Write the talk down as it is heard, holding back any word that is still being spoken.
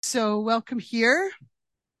So welcome here.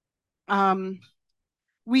 Um,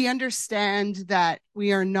 we understand that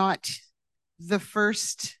we are not the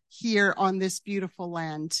first here on this beautiful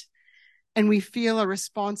land, and we feel a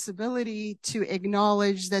responsibility to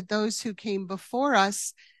acknowledge that those who came before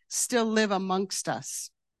us still live amongst us.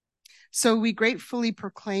 So we gratefully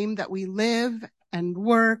proclaim that we live and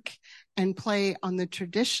work and play on the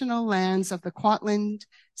traditional lands of the Kwantlen,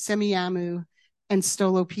 Semiahmoo, and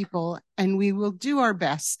Stolo people, and we will do our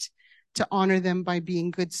best to honor them by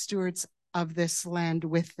being good stewards of this land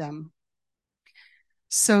with them.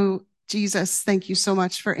 So, Jesus, thank you so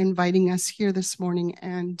much for inviting us here this morning.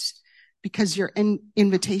 And because your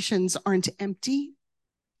invitations aren't empty,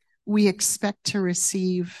 we expect to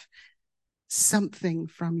receive something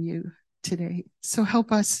from you today. So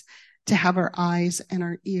help us to have our eyes and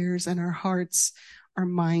our ears and our hearts, our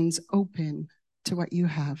minds open to what you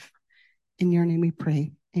have. In your name we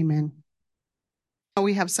pray. Amen.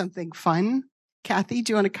 We have something fun. Kathi,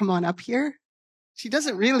 do you want to come on up here? She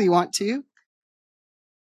doesn't really want to.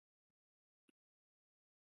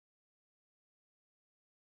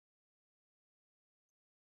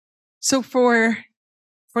 So for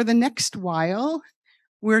the next while,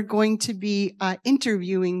 we're going to be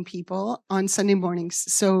interviewing people on Sunday mornings.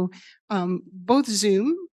 So both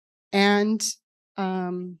Zoom and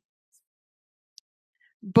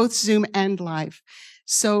live.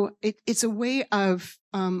 So it's a way of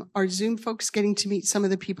our Zoom folks getting to meet some of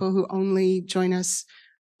the people who only join us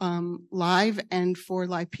live, and for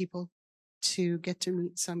live people to get to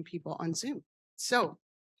meet some people on Zoom. So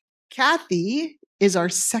Kathi is our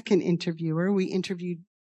second interviewer. We interviewed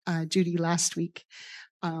Judy last week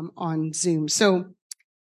on Zoom. So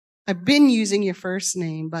I've been using your first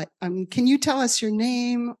name, but can you tell us your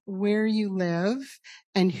name, where you live,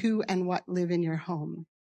 and who and what live in your home?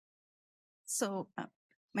 So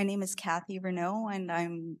my name is Kathi Renaud, and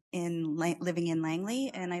I'm living in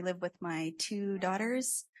Langley, and I live with my two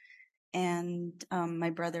daughters, and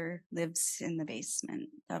my brother lives in the basement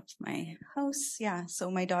of my house. Yeah,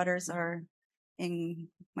 so my daughters are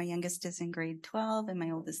my youngest is in grade 12, and my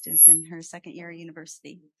oldest is in her second year of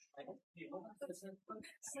university.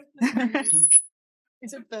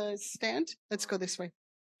 Is it the stand? Let's go this way.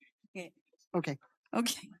 Okay.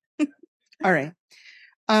 All right.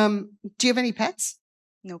 Do you have any pets?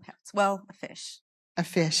 No pets. Well, a fish. A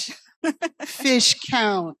fish. Fish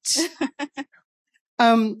count.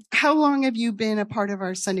 How long have you been a part of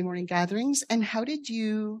our Sunday morning gatherings, and how did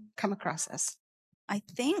you come across us? I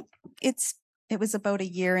think it was about a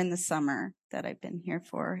year in the summer that I've been here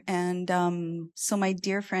for. And so my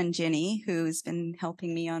dear friend Ginny, who's been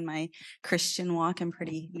helping me on my Christian walk, I'm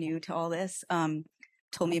pretty new to all this,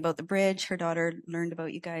 told me about the bridge. Her daughter learned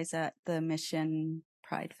about you guys at the Mission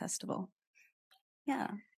Pride Festival.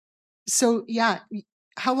 Yeah. So, yeah,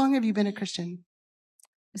 how long have you been a Christian?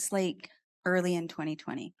 It's like early in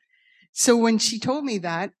 2020. So when she told me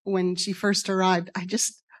that, when she first arrived, I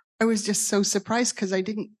was just so surprised because I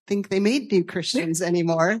didn't think they made new Christians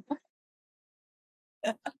anymore.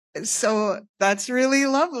 So that's really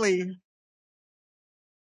lovely.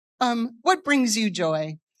 What brings you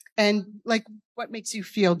joy? And what makes you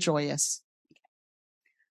feel joyous?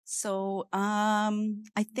 So,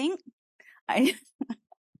 I think I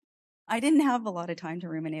didn't have a lot of time to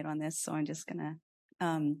ruminate on this, so I'm just gonna,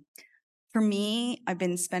 for me, I've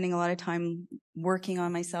been spending a lot of time working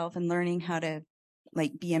on myself and learning how to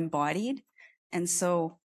be embodied. And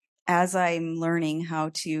so as I'm learning how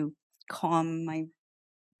to calm my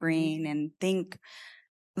brain and think,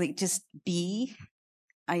 just be,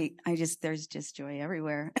 there's just joy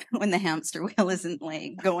everywhere when the hamster wheel isn't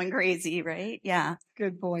going crazy, right? Yeah.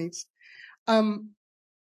 Good point.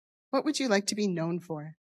 What would you like to be known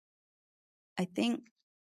for? I think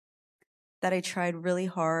that I tried really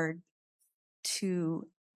hard to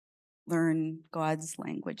learn God's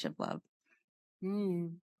language of love.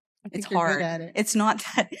 It's hard. Good at it. It's not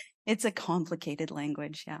that it's a complicated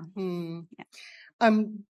language. Yeah. Yeah.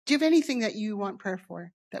 Do you have anything that you want prayer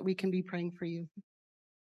for that we can be praying for you?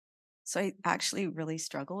 So I actually really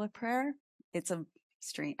struggle with prayer. It's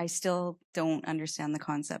I still don't understand the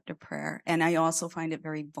concept of prayer. And I also find it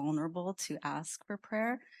very vulnerable to ask for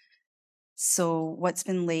prayer. So what's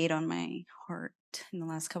been laid on my heart in the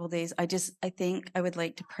last couple of days, I think I would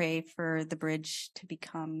like to pray for the bridge to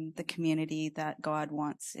become the community that God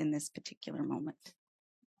wants in this particular moment.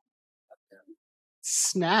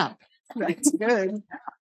 Snap. That's good.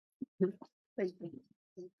 Thank you.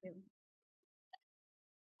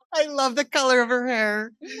 I love the color of her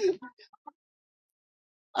hair.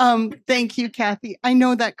 Thank you, Kathi. I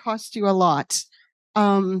know that cost you a lot.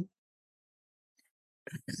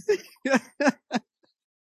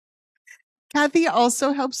 Kathi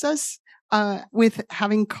also helps us with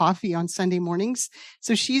having coffee on Sunday mornings.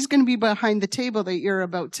 So she's going to be behind the table that you're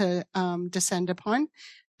about to descend upon.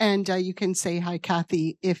 And you can say hi,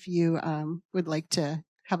 Kathi, if you would like to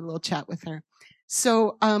have a little chat with her.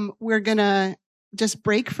 So we're going to just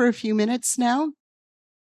break for a few minutes now.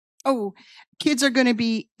 Oh, kids are going to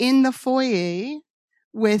be in the foyer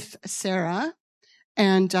with Sarah,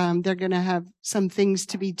 and they're going to have some things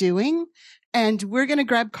to be doing. And we're going to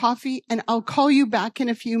grab coffee, and I'll call you back in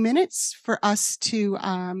a few minutes for us to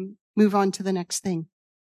move on to the next thing.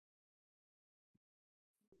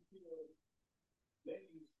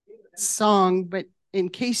 Song, but in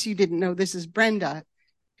case you didn't know, this is Brenda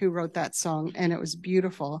who wrote that song, and it was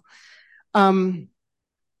beautiful. And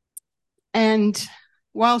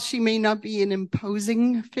while she may not be an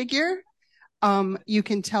imposing figure, you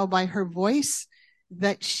can tell by her voice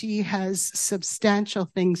that she has substantial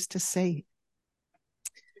things to say.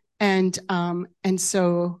 And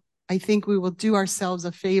so I think we will do ourselves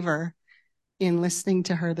a favor in listening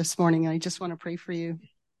to her this morning. And I just want to pray for you.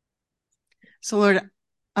 So Lord,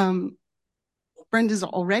 Brenda's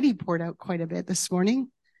already poured out quite a bit this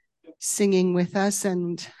morning, singing with us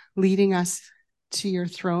and leading us to your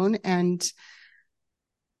throne. And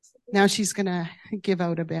now she's going to give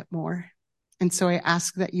out a bit more. And so I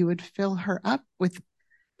ask that you would fill her up with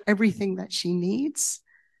everything that she needs,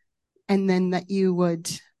 and then that you would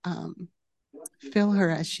fill her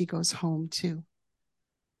as she goes home too.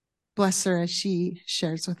 Bless her as she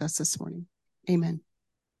shares with us this morning. Amen.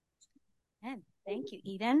 Thank you,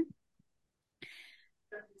 Eden.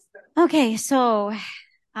 Okay, so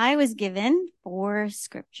I was given 4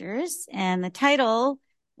 scriptures, and the title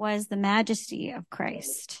was The Majesty of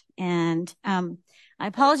Christ. And I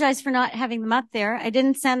apologize for not having them up there. I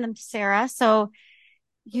didn't send them to Sarah, so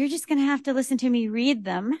you're just going to have to listen to me read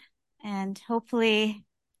them, and hopefully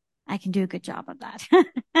I can do a good job of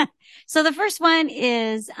that. So the first one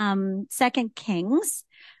is 2 Kings,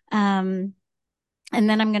 and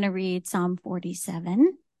then I'm going to read Psalm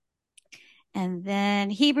 47, and then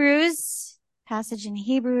Hebrews, passage in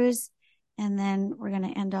Hebrews, and then we're going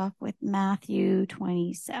to end off with Matthew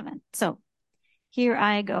 27. So here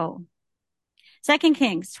I go. 2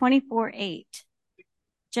 Kings 24:8.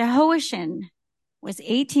 Jehoiachin was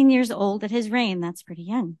 18 years old at his reign. That's pretty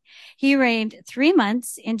young. He reigned 3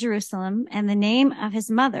 months in Jerusalem, and the name of his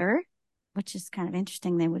mother, which is kind of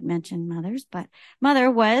interesting, they would mention mothers, but mother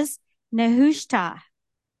was Nehushta.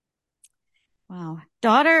 Wow.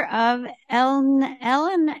 Daughter of Elanath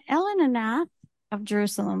of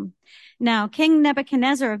Jerusalem. Now, King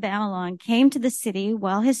Nebuchadnezzar of Babylon came to the city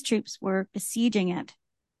while his troops were besieging it.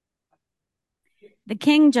 The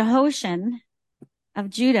king Jehoiachin of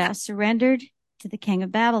Judah surrendered to the king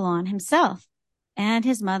of Babylon himself, and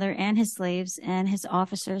his mother, and his slaves, and his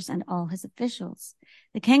officers, and all his officials.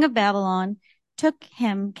 The king of Babylon took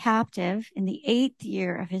him captive in the 8th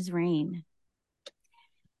year of his reign.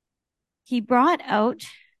 He brought out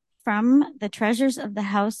from the treasures of the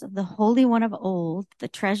house of the Holy One of old, the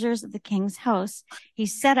treasures of the king's house. He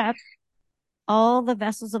set up all the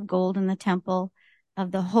vessels of gold in the temple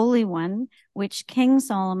of the Holy One, which King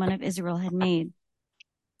Solomon of Israel had made,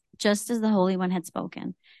 just as the Holy One had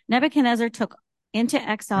spoken. Nebuchadnezzar took into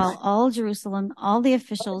exile all Jerusalem, all the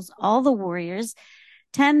officials, all the warriors,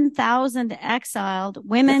 10,000 exiled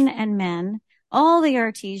women and men, all the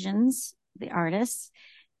artisans, the artists,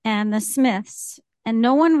 and the smiths, and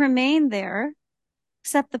no one remained there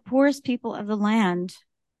except the poorest people of the land.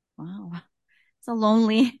 Wow. It's a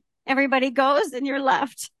lonely, everybody goes and you're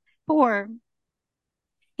left poor.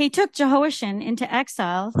 He took Jehoiachin into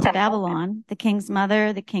exile to Babylon, the king's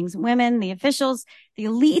mother, the king's women, the officials, the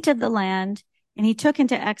elite of the land, and he took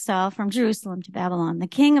into exile from Jerusalem to Babylon. The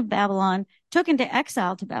king of Babylon took into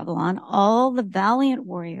exile to Babylon all the valiant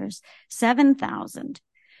warriors, 7,000,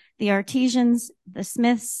 the artisans, the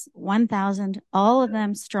smiths, 1,000, all of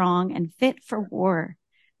them strong and fit for war.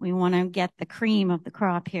 We want to get the cream of the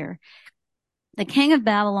crop here. The king of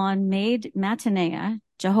Babylon made Mattaniah,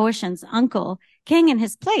 Jehoiachin's uncle, king in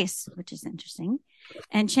his place, which is interesting,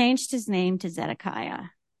 and changed his name to Zedekiah.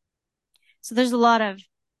 So there's a lot of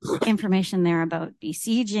information there about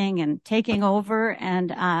besieging and taking over,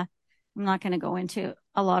 and I'm not going to go into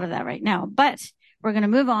a lot of that right now, but we're going to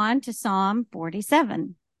move on to Psalm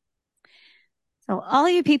 47. So all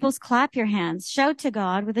you peoples, clap your hands, shout to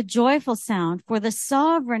God with a joyful sound, for the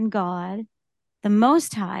sovereign God, the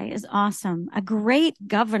Most High, is awesome, a great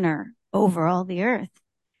governor over all the earth.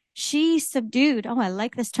 She subdued, I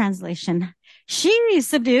like this translation. She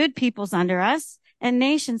subdued peoples under us and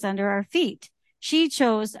nations under our feet. She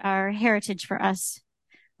chose our heritage for us.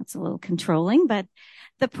 That's a little controlling, but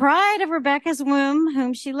the pride of Rebekah's womb,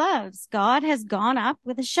 whom she loves. God has gone up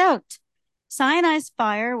with a shout. Sinai's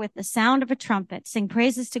fire with the sound of a trumpet. Sing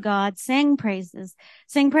praises to God. Sing praises.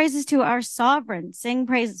 Sing praises to our sovereign. Sing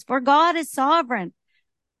praises. For God is sovereign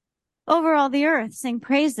over all the earth. Sing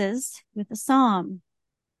praises with a psalm.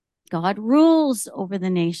 God rules over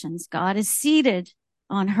the nations. God is seated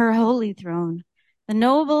on her holy throne. The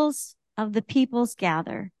nobles of the peoples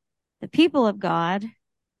gather. The people of God,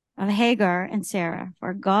 of Hagar and Sarah.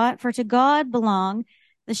 For to God belong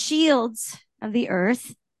the shields of the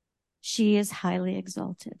earth. She is highly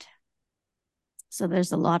exalted. So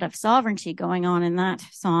there's a lot of sovereignty going on in that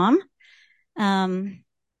psalm. And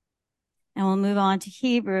we'll move on to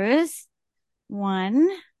Hebrews 1.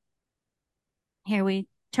 Here we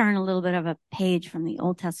turn a little bit of a page from the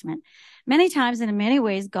Old Testament. Many times and in many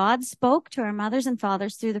ways, God spoke to our mothers and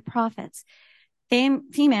fathers through the prophets,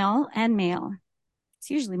 female and male. It's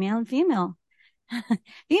usually male and female.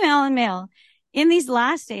 Female and male. In these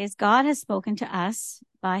last days, God has spoken to us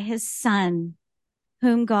by his Son,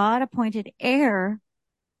 whom God appointed heir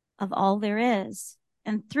of all there is,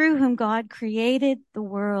 and through whom God created the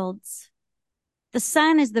worlds. The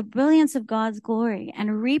Son is the brilliance of God's glory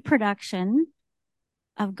and reproduction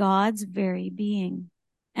of God's very being.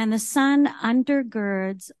 And the Son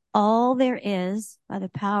undergirds all there is by the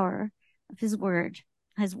power of his word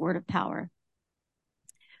of power.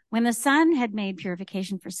 When the Son had made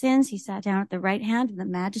purification for sins, he sat down at the right hand of the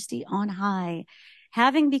Majesty on high,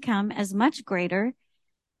 having become as much greater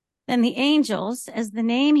than the angels as the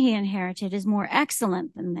name he inherited is more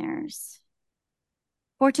excellent than theirs.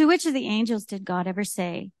 For to which of the angels did God ever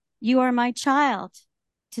say, "You are my child.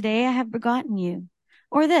 Today I have begotten you"?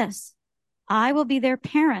 Or this, "I will be their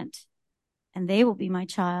parent and they will be my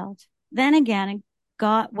child"? Then again,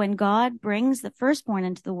 when God brings the firstborn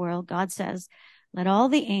into the world, God says, "Let all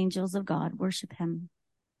the angels of God worship him."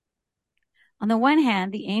 On the one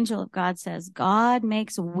hand, the angel of God says, God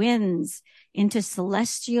makes winds into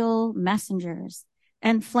celestial messengers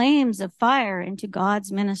and flames of fire into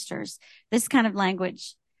God's ministers. This kind of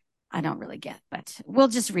language I don't really get, but we'll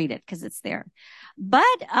just read it because it's there.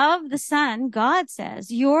 But of the Son, God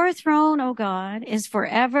says, "Your throne, O God, is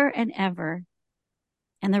forever and ever.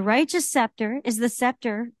 And the righteous scepter is the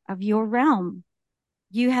scepter of your realm.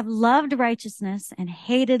 You have loved righteousness and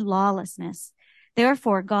hated lawlessness.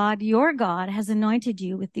 Therefore, God, your God, has anointed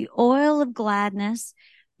you with the oil of gladness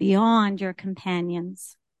beyond your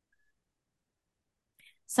companions."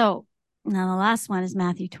 So now the last one is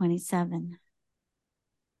Matthew 27.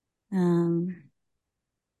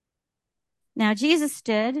 Now Jesus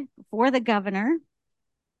stood before the governor,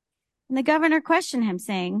 and the governor questioned him,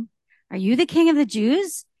 saying, "Are you the king of the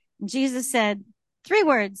Jews?" And Jesus said 3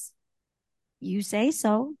 words, "You say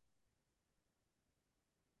so."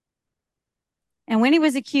 And when he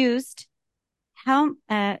was accused by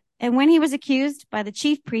the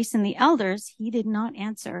chief priests and the elders, he did not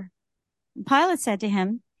answer. And Pilate said to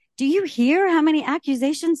him, "Do you hear how many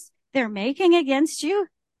accusations they're making against you?"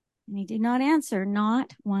 And he did not answer,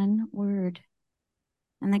 not one word.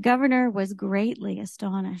 And the governor was greatly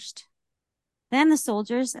astonished. Then the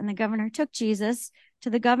soldiers and the governor took Jesus to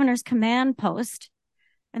the governor's command post,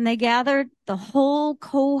 and they gathered the whole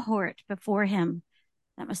cohort before him.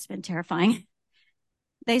 That must have been terrifying.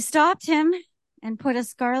 They stopped him and put a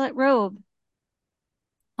scarlet robe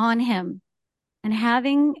on him, and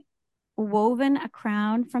having woven a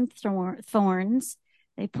crown from thorns,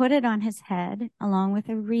 they put it on his head along with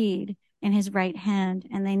a reed in his right hand,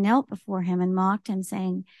 and they knelt before him and mocked him,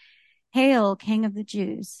 saying, "Hail, King of the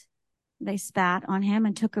Jews." They spat on him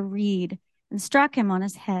and took a reed and struck him on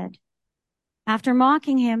his head. After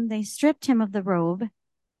mocking him, they stripped him of the robe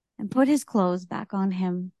and put his clothes back on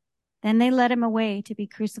him. Then they led him away to be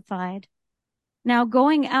crucified. Now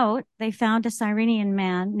going out, they found a Cyrenian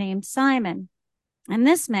man named Simon, and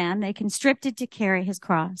this man they conscripted to carry his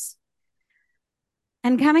cross.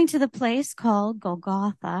 And coming to the place called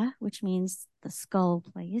Golgotha, which means the skull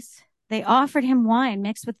place, they offered him wine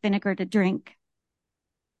mixed with vinegar to drink.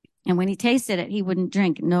 And when he tasted it, he wouldn't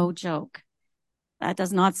drink. No joke. That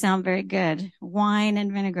does not sound very good. Wine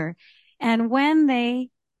and vinegar. And when they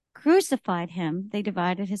crucified him, they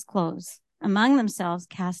divided his clothes among themselves,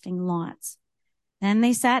 casting lots. Then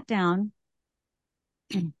they sat down,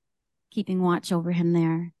 keeping watch over him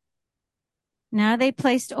there. Now they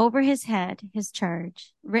placed over his head his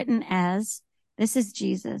charge, written as, "This is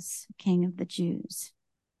Jesus, King of the Jews."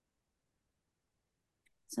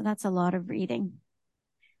 So that's a lot of reading.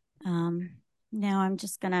 Now I'm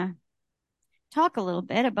just going to talk a little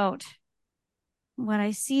bit about what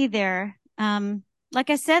I see there. Like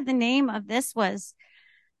I said, the name of this was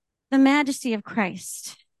the majesty of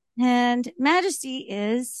Christ. And majesty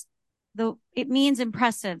it means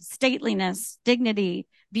impressive, stateliness, dignity,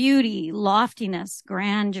 beauty, loftiness,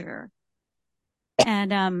 grandeur.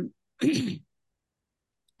 And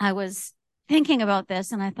I was thinking about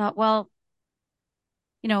this and I thought, well,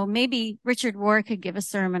 maybe Richard Rohr could give a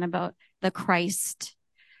sermon about the Christ.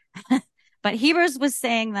 But Hebrews was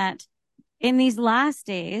saying that in these last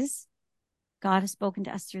days, God has spoken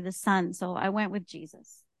to us through the Son. So I went with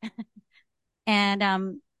Jesus.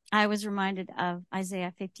 And I was reminded of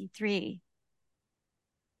Isaiah 53.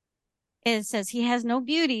 It says, he has no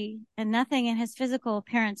beauty and nothing in his physical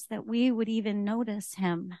appearance that we would even notice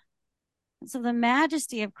him. And so the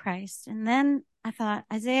majesty of Christ. And then I thought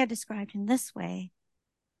Isaiah described him this way.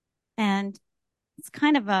 And it's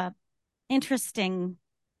kind of a interesting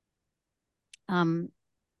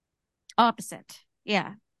opposite.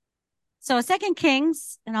 Yeah. So 2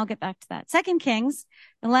 Kings, and I'll get back to that. 2 Kings,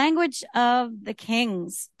 the language of the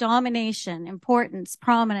kings, domination, importance,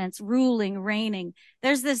 prominence, ruling, reigning.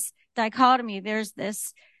 There's this dichotomy. There's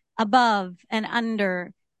this above and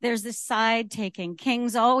under. There's this side taking.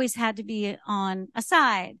 Kings always had to be on a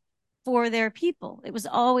side for their people. It was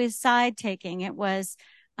always side taking. It was,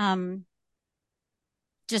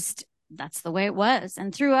 just, that's the way it was.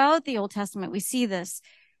 And throughout the Old Testament, we see this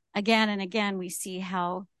again and again. We see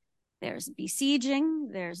how there's besieging,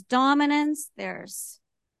 there's dominance,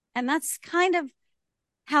 and that's kind of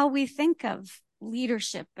how we think of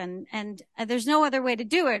leadership. And there's no other way to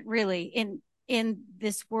do it really in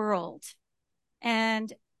this world.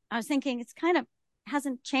 And I was thinking it's kind of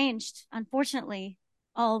hasn't changed, unfortunately,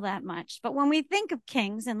 all that much. But when we think of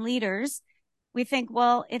kings and leaders, we think,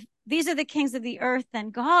 well, if these are the kings of the earth, then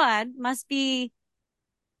God must be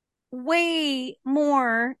way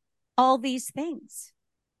more all these things.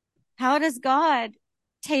 How does God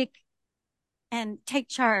take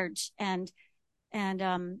charge and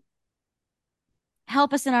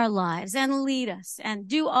help us in our lives and lead us and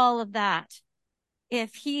do all of that?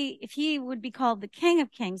 If he would be called the King of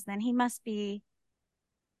Kings, then he must be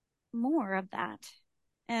more of that.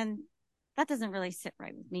 And that doesn't really sit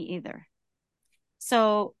right with me either.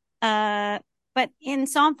 So, but in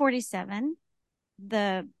Psalm 47,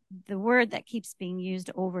 the word that keeps being used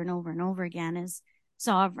over and over and over again is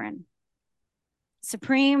sovereign.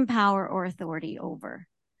 Supreme power or authority over,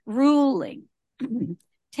 ruling,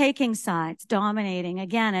 taking sides, dominating.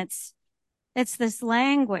 Again, it's this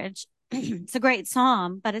language. It's a great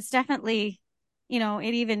psalm, but it's definitely,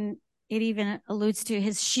 it even alludes to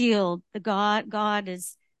his shield. God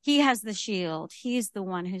is, he has the shield. He's the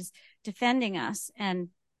one who's defending us, and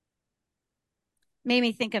made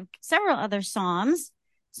me think of several other psalms.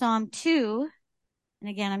 Psalm 2, and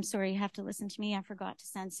again, I'm sorry, you have to listen to me. I forgot to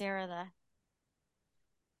send Sarah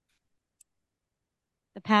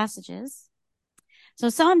the passages. So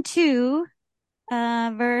Psalm 2,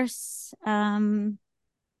 verse 11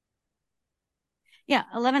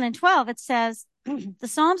 and 12, it says, the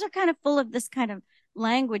Psalms are kind of full of this kind of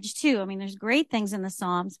language too. I mean, there's great things in the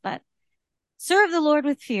Psalms, but serve the Lord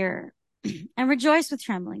with fear and rejoice with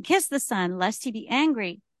trembling. Kiss the Son, lest he be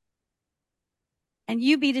angry and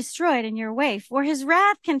you be destroyed in your way, for his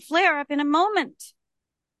wrath can flare up in a moment.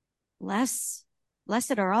 Blessed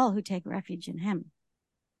are all who take refuge in him.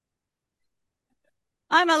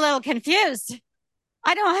 I'm a little confused.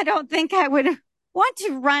 I don't think I would want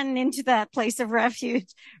to run into that place of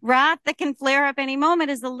refuge. Wrath that can flare up any moment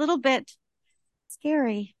is a little bit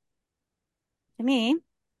scary to me.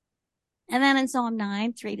 And then in Psalm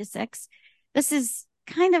 9, 3-6, this is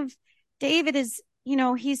kind of, David is,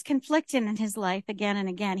 he's conflicted in his life again and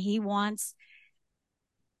again. He wants,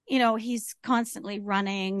 he's constantly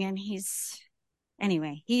running and he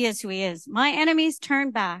is who he is. My enemies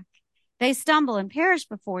turn back. They stumble and perish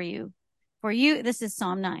before you. For you, this is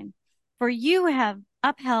Psalm 9. For you have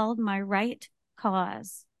upheld my right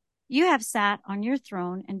cause. You have sat on your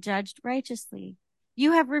throne and judged righteously.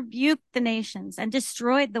 You have rebuked the nations and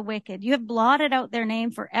destroyed the wicked. You have blotted out their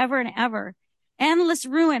name forever and ever. Endless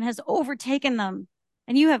ruin has overtaken them,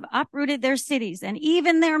 and you have uprooted their cities, and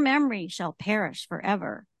even their memory shall perish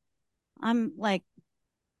forever. I'm like,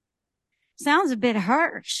 sounds a bit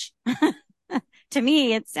harsh. To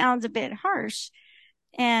me, it sounds a bit harsh.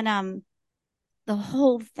 And the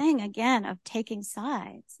whole thing, again, of taking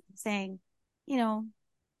sides, saying,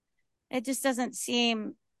 it just doesn't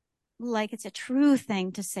seem like it's a true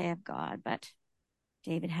thing to say of God, but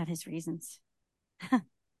David had his reasons.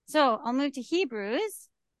 So I'll move to Hebrews.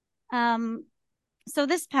 So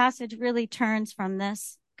this passage really turns from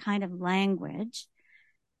this kind of language,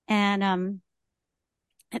 and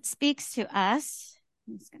it speaks to us.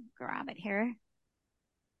 I'm just going to grab it here.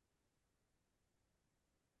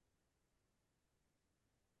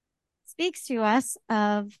 speaks to us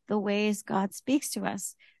of the ways God speaks to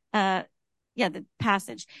us. The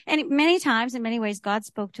passage. And many times, in many ways, God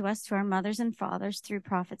spoke to us through our mothers and fathers, through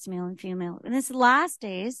prophets, male and female. In these last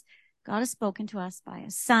days, God has spoken to us by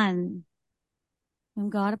a son,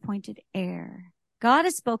 whom God appointed heir. God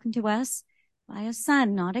has spoken to us by a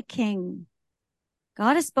son, not a king.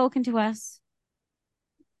 God has spoken to us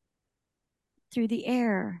through the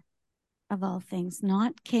heir of all things,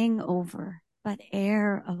 not king over, but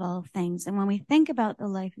heir of all things. And when we think about the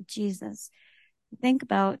life of Jesus, we think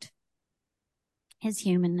about his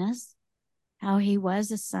humanness, how he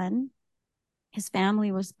was a son, his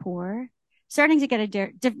family was poor, starting to get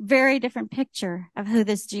a very different picture of who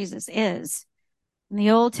this Jesus is. In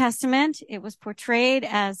the Old Testament, it was portrayed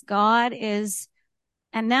as God is,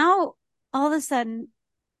 and now all of a sudden,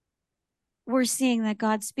 we're seeing that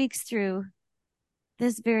God speaks through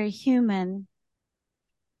this very human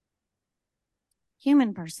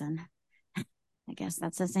person. I guess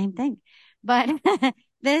that's the same thing. But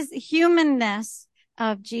this humanness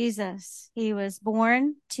of Jesus, he was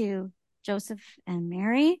born to Joseph and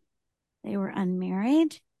Mary. They were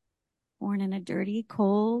unmarried, born in a dirty,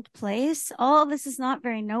 cold place. All this is not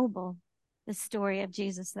very noble, the story of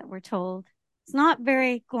Jesus that we're told. It's not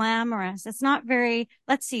very glamorous. It's not very,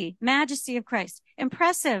 Majesty of Christ.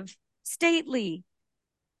 Impressive, stately,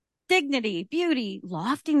 dignity, beauty,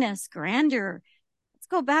 loftiness, grandeur. Let's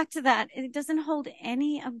go back to that. It doesn't hold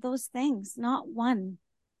any of those things, not one.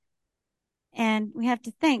 And we have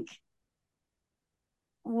to think,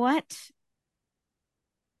 what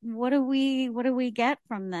do we get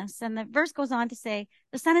from this? And the verse goes on to say,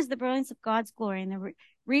 the Son is the brilliance of God's glory and the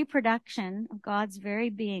reproduction of God's very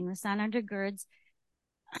being. The Son undergirds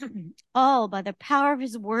all by the power of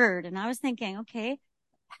his word. And I was thinking, okay,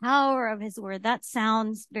 power of his word, that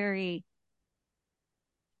sounds very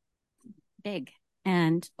big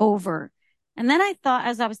and over. And then I thought,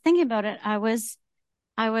 as I was thinking about it, I was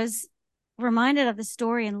reminded of the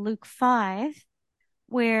story in Luke 5,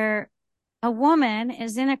 where a woman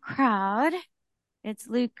is in a crowd. It's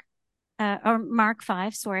Mark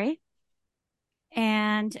 5, sorry.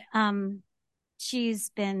 And, she's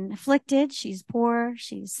been afflicted. She's poor.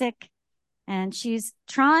 She's sick, and she's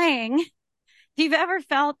trying. If you've ever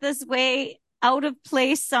felt this way, out of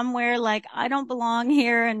place somewhere, like I don't belong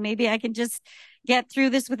here and maybe I can just get through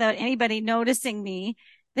this without anybody noticing me.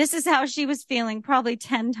 This is how she was feeling, probably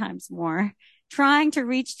 10 times more, trying to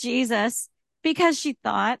reach Jesus because she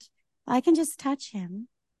thought, I can just touch him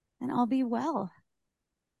and I'll be well.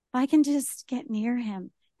 I can just get near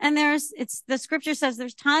him. And the scripture says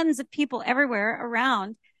there's tons of people everywhere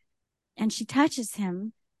around, and she touches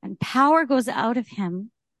him and power goes out of him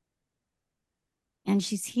and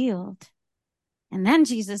she's healed. And then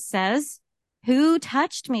Jesus says, who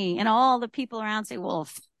touched me? And all the people around say, well,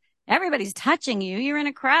 everybody's touching you. You're in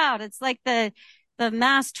a crowd. It's like the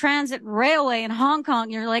mass transit railway in Hong Kong.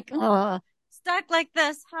 You're like, stuck like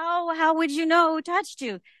this. How would you know who touched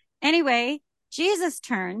you? Anyway, Jesus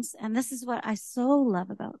turns, and this is what I so love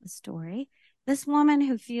about the story. This woman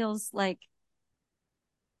who feels like,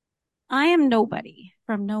 I am nobody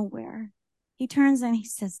from nowhere. He turns and he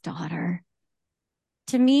says, daughter.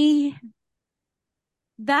 To me,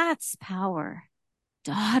 that's power.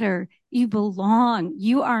 Daughter, you belong.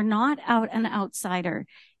 You are not an outsider.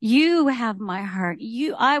 You have my heart.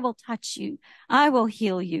 I will touch you. I will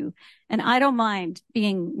heal you. And I don't mind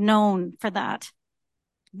being known for that,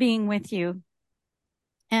 being with you.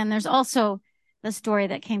 And there's also the story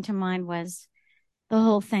that came to mind was the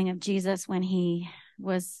whole thing of Jesus when he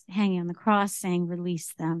was hanging on the cross saying,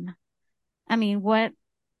 release them. I mean, what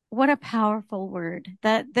a powerful word.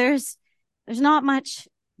 That there's not much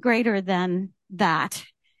greater than that,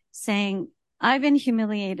 saying, I've been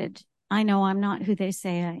humiliated. I know I'm not who they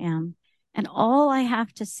say I am. And all I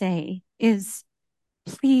have to say is,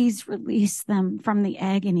 please release them from the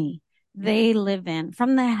agony they live in,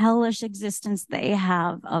 from the hellish existence they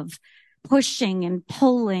have of pushing and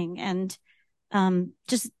pulling and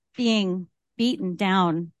just being beaten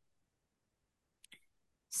down.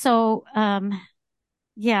 So,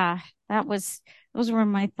 those were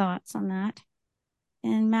my thoughts on that.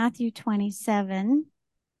 In Matthew 27,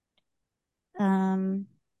 I'll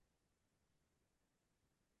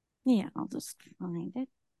just find it.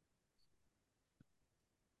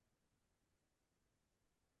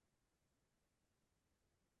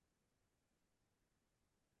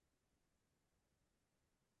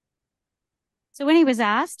 So when he was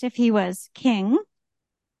asked if he was king,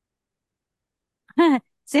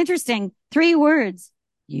 it's interesting. 3 words.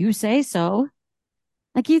 You say so.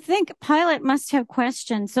 Like, you think Pilate must have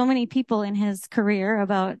questioned so many people in his career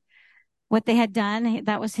about, what they had done.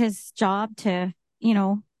 That was his job to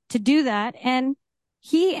do that. And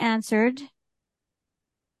he answered,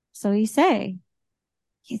 so you say.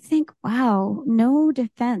 You think, wow, no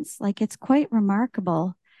defense. Like, it's quite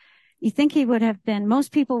remarkable. You think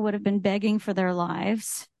most people would have been begging for their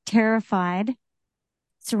lives, terrified,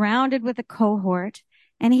 surrounded with a cohort.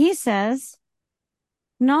 And he says,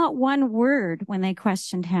 not one word when they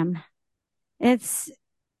questioned him. It's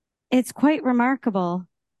quite remarkable.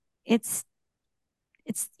 He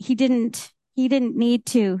didn't need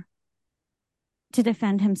to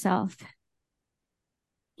defend himself.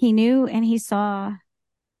 He knew and he saw.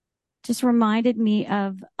 Just reminded me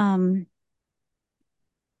of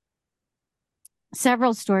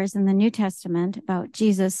several stories in the New Testament about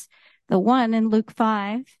Jesus. The one in Luke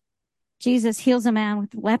 5, Jesus heals a man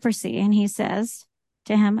with leprosy, and he says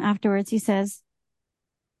to him afterwards, he says,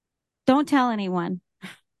 don't tell anyone.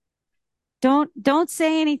 Don't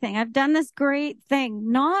say anything. I've done this great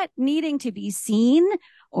thing, not needing to be seen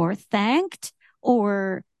or thanked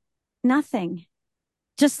or nothing.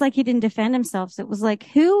 Just like he didn't defend himself. So it was like,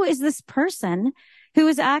 who is this person who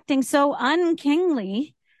is acting so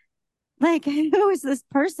unkingly? Like, who is this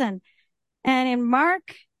person? And in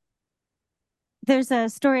Mark, there's a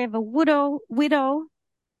story of a widow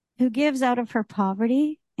who gives out of her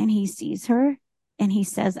poverty, and he sees her and he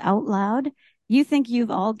says out loud, you think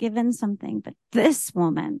you've all given something, but this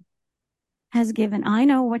woman has given. I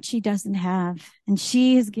know what she doesn't have, and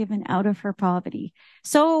she has given out of her poverty.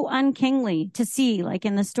 So unkingly to see, like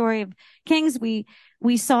in the story of Kings, we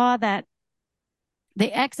saw that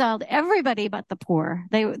they exiled everybody but the poor.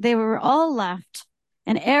 They were all left,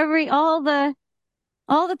 and all the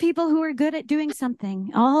people who were good at doing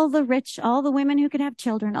something, all the rich, all the women who could have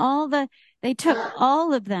children, they took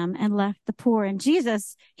all of them and left the poor. And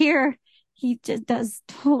Jesus here, he just does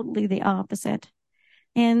totally the opposite.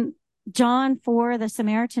 In John 4, the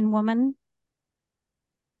Samaritan woman,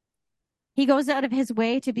 he goes out of his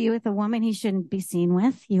way to be with a woman he shouldn't be seen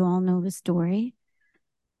with. You all know the story.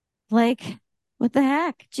 Like, what the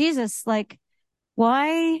heck? Jesus, like,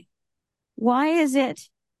 why is it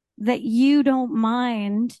that you don't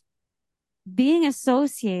mind being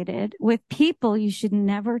associated with people you should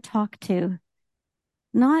never talk to?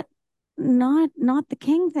 Not the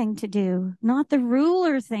king thing to do, not the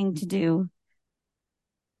ruler thing to do.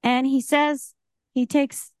 And he says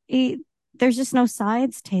there's just no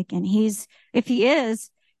sides taken. He's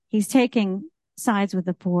taking sides with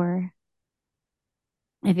the poor.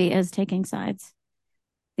 If he is taking sides.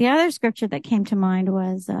 The other scripture that came to mind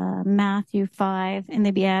was Matthew 5 in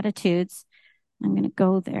the Beatitudes. I'm going to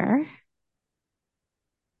go there.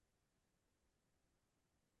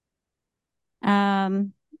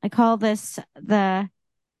 I call this the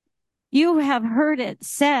 "you have heard it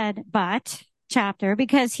said, but" chapter,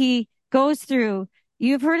 because he goes through,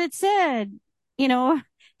 you've heard it said, do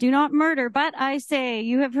not murder, but I say,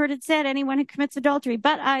 you have heard it said, anyone who commits adultery,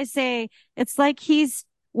 but I say. It's like he's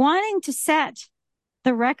wanting to set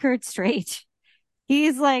the record straight.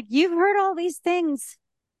 He's like, you've heard all these things,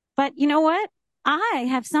 but you know what? I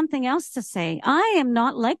have something else to say. I am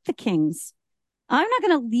not like the kings. I'm not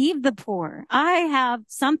going to leave the poor. I have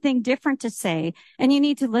something different to say, and you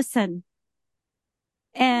need to listen.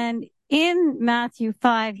 And in Matthew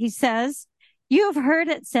 5, he says, you have heard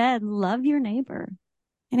it said, love your neighbor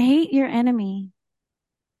and hate your enemy.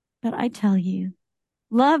 But I tell you,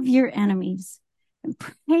 love your enemies and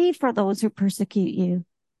pray for those who persecute you,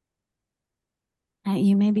 that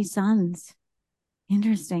you may be sons.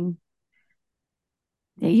 Interesting.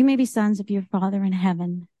 That you may be sons of your Father in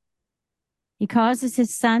heaven. He causes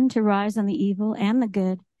his sun to rise on the evil and the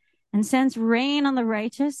good, and sends rain on the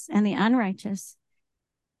righteous and the unrighteous.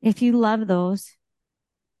 If you love those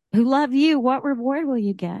who love you, what reward will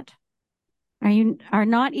you get? Are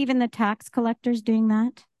not even the tax collectors doing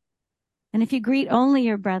that? And if you greet only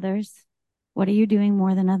your brothers, what are you doing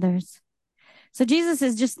more than others? So Jesus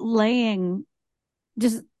is just laying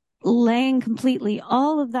completely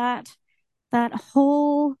all of that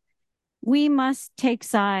whole, we must take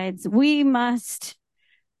sides. We must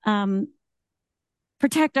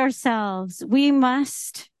protect ourselves. We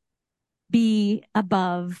must be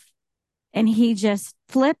above. And he just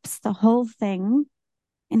flips the whole thing.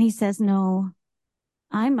 And he says, no,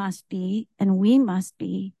 I must be, and we must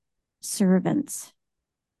be servants.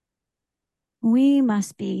 We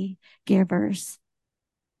must be givers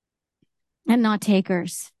and not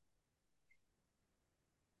takers.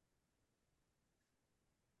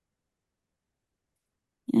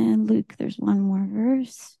 And Luke, there's one more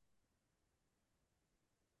verse.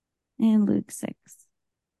 And Luke 6.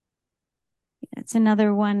 It's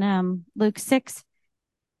another one, Luke 6.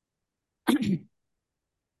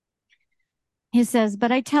 He says,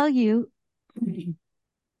 but I tell you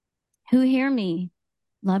who hear me,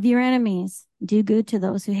 love your enemies, do good to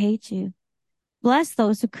those who hate you, bless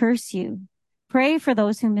those who curse you, pray for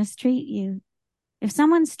those who mistreat you. If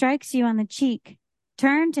someone strikes you on the cheek,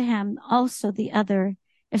 turn to him also the other.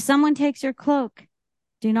 If someone takes your cloak,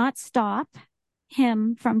 do not stop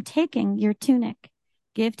him from taking your tunic.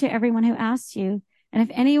 Give to everyone who asks you. And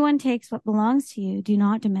if anyone takes what belongs to you, do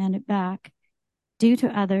not demand it back. Do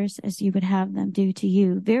to others as you would have them do to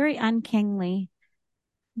you. Very unkingly.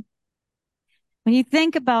 When you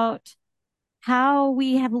think about how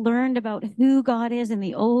we have learned about who God is in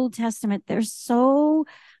the Old Testament, there's so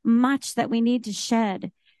much that we need to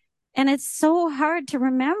shed. And it's so hard to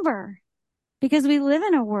remember because we live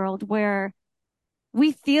in a world where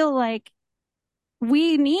we feel like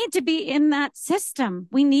we need to be in that system.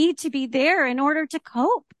 We need to be there in order to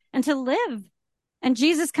cope and to live. And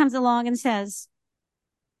Jesus comes along and says,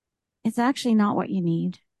 it's actually not what you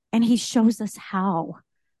need. And he shows us how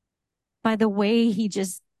by the way he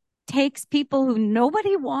just takes people who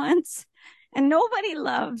nobody wants and nobody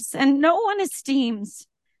loves and no one esteems,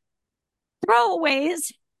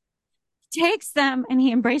 throwaways, takes them and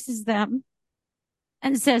he embraces them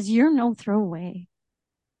and says, you're no throwaway.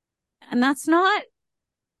 And that's not,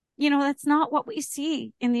 that's not what we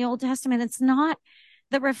see in the Old Testament. It's not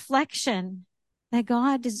the reflection that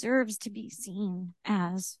God deserves to be seen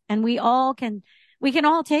as. And we can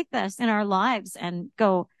all take this in our lives and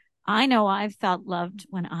go, I know I've felt loved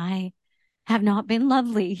when I have not been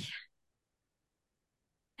lovely.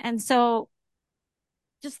 And so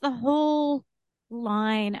just the whole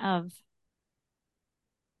line of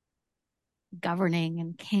governing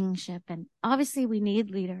and kingship, and obviously we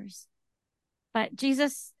need leaders, but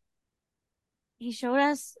Jesus, he showed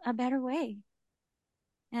us a better way,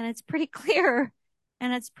 and it's pretty clear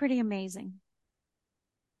and it's pretty amazing.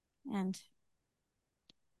 And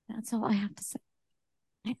that's all I have to say.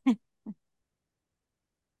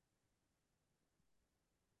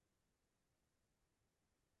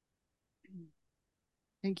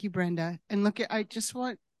 Thank you, Brenda. And look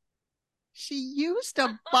she used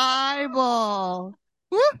a Bible.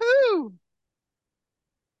 Woohoo!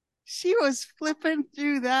 She was flipping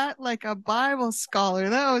through that like a Bible scholar.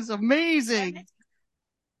 That was amazing.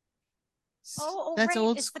 That's right.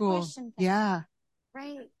 old It's school. Yeah.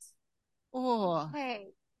 Right. Oh,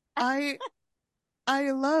 Okay.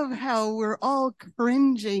 I love how we're all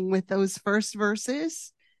cringing with those first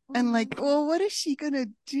verses and like, well, what is she going to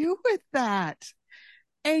do with that?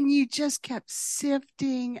 And you just kept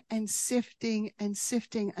sifting and sifting and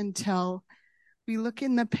sifting until we look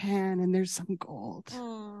in the pan and there's some gold.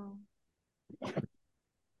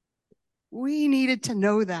 We needed to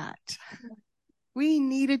know that. We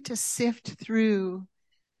needed to sift through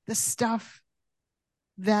the stuff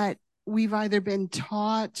that we've either been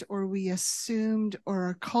taught or we assumed or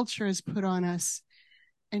our culture has put on us.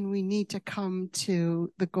 And we need to come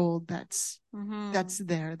to the gold that's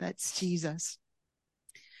there. That's Jesus.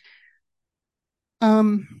 I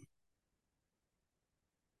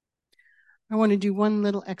want to do one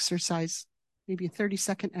little exercise, maybe a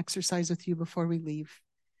 30-second exercise with you before we leave.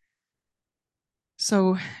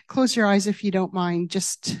 So close your eyes if you don't mind,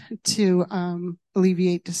 just to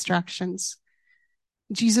alleviate distractions.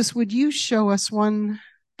 Jesus, would you show us one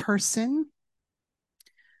person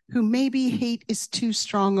who maybe hate is too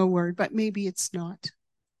strong a word, but maybe it's not.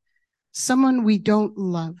 Someone we don't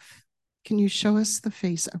love. Can you show us the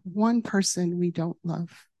face of one person we don't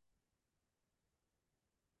love?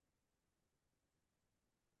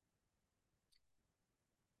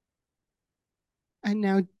 And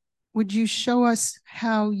now, would you show us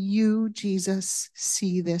how you, Jesus,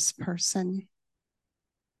 see this person?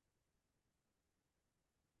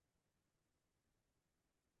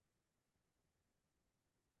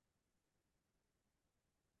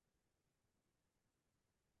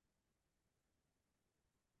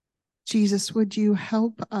 Jesus, would you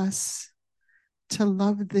help us to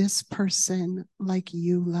love this person like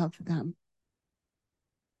you love them?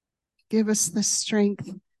 Give us the strength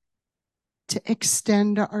to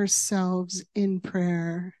extend ourselves in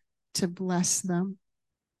prayer to bless them.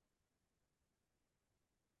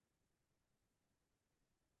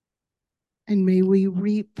 And may we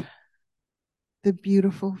reap the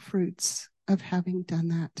beautiful fruits of having done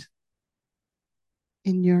that.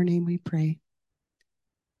 In your name we pray.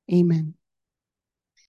 Amen.